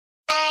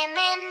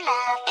in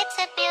love, it's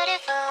a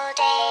beautiful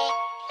day.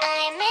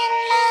 I'm in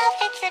love,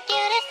 it's a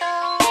beautiful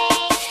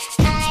way.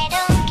 I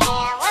don't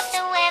care what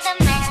the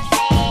weatherman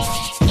says.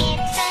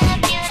 It's a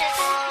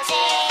beautiful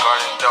day.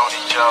 Garden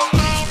Tony Joe.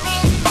 I'm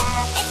in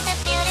love, it's a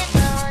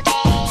beautiful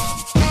day.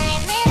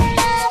 I'm in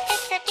love,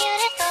 it's a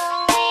beautiful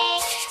way.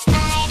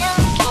 I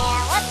don't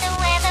care what the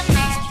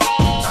weatherman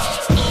says.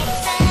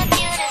 It's a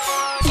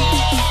beautiful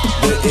day.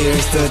 De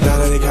eerste dag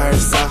dat ik haar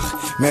zag,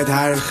 met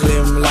haar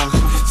glimlach.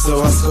 Ze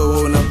was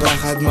gewoon een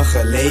pracht, had me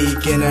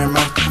gelijk in haar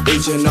macht.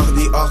 Weet je nog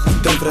die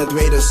ochtend, voor het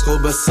tweede school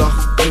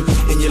bezocht.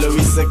 In je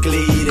Louise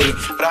kleding,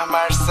 vraag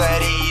maar zijn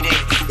reading.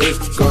 Ik,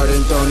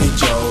 Gordon Tony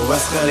Joe,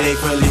 was gelijk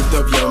verliefd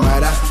op jou. Maar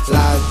dag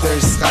later,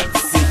 schat,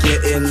 zit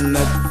je in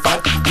het pad.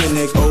 Toen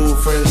ik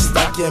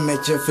overstak, je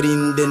met je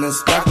vriendinnen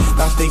sprak,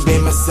 dacht ik bij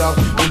mezelf,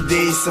 hoe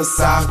deze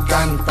zaak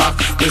kan pak.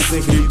 Dus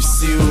ik riep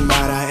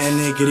Xiomara en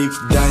ik riep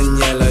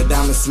Danielle.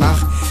 Dames, mag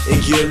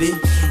ik jullie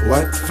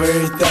wat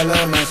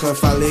vertellen? Mijn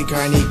geval ik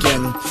haar niet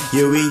ken,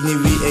 je weet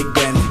niet wie ik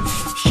ben.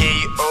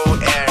 G-O-R-D-O-N.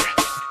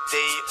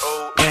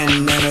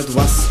 En het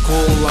was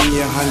cool om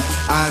je hand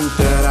aan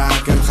te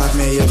raken. Gaf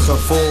mij het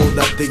gevoel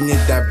dat ik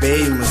niet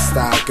daarbij moest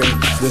staken.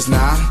 Dus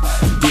na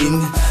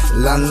 10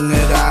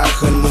 lange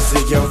dagen moest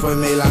ik jou voor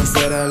mij langs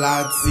de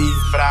relatie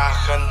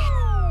vragen.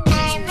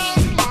 I'm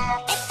in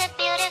love, it's a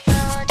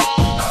beautiful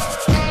day.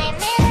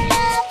 I'm in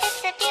love,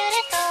 it's a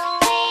beautiful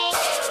way.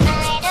 I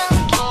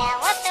don't care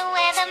what the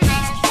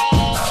weatherman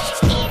says.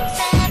 It's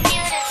a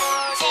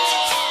beautiful day.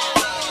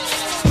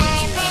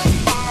 I'm in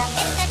love,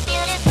 it's a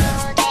beautiful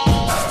day.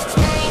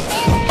 I'm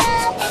in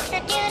love, it's a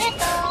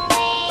beautiful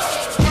way.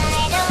 I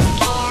don't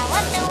care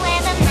what the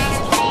weatherman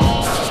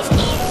says.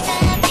 It's a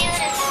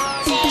beautiful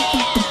day.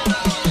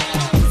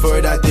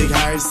 Voordat ik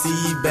haar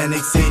zie ben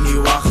ik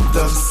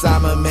zenuwachtig.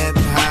 Samen met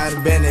haar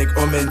ben ik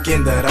om en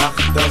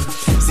kinderachtig.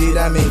 Zie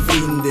dat mijn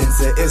vriendin,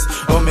 ze is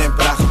om en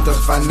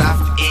prachtig. Vanaf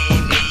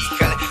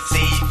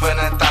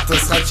 1987,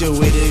 schatje,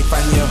 weet ik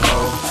van je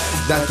hou.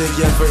 Dat ik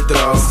je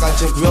vertrouw,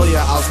 schatje, ik wil je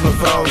als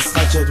mevrouw.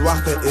 Schatje, het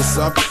wachten is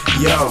op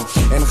jou.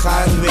 En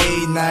gaan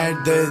wij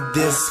naar de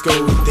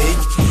discotheek.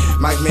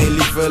 Maak mijn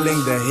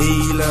lieveling de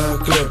hele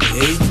club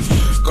heet.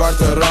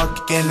 Korte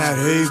rok en haar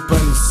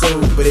heupen zo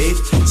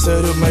breed.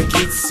 Ze roept me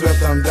kiet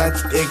zwet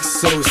omdat ik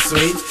zo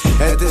zweet.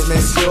 Het is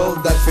mijn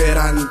schuld dat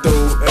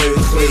Ferranto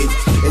uitgleed.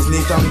 Is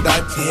niet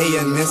omdat hij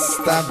een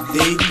misstap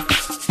deed.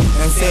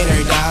 En zijn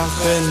er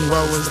dagen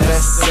wou we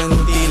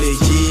stressen.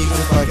 Telegie,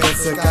 pakket,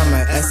 ze kan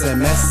me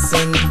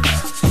sms'en.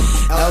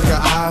 Elke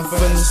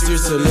avond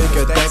stuurt ze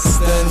leuke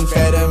teksten.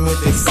 Verder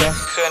moet ik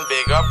zeggen,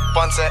 big up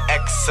onze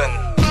exen.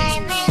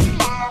 I'm in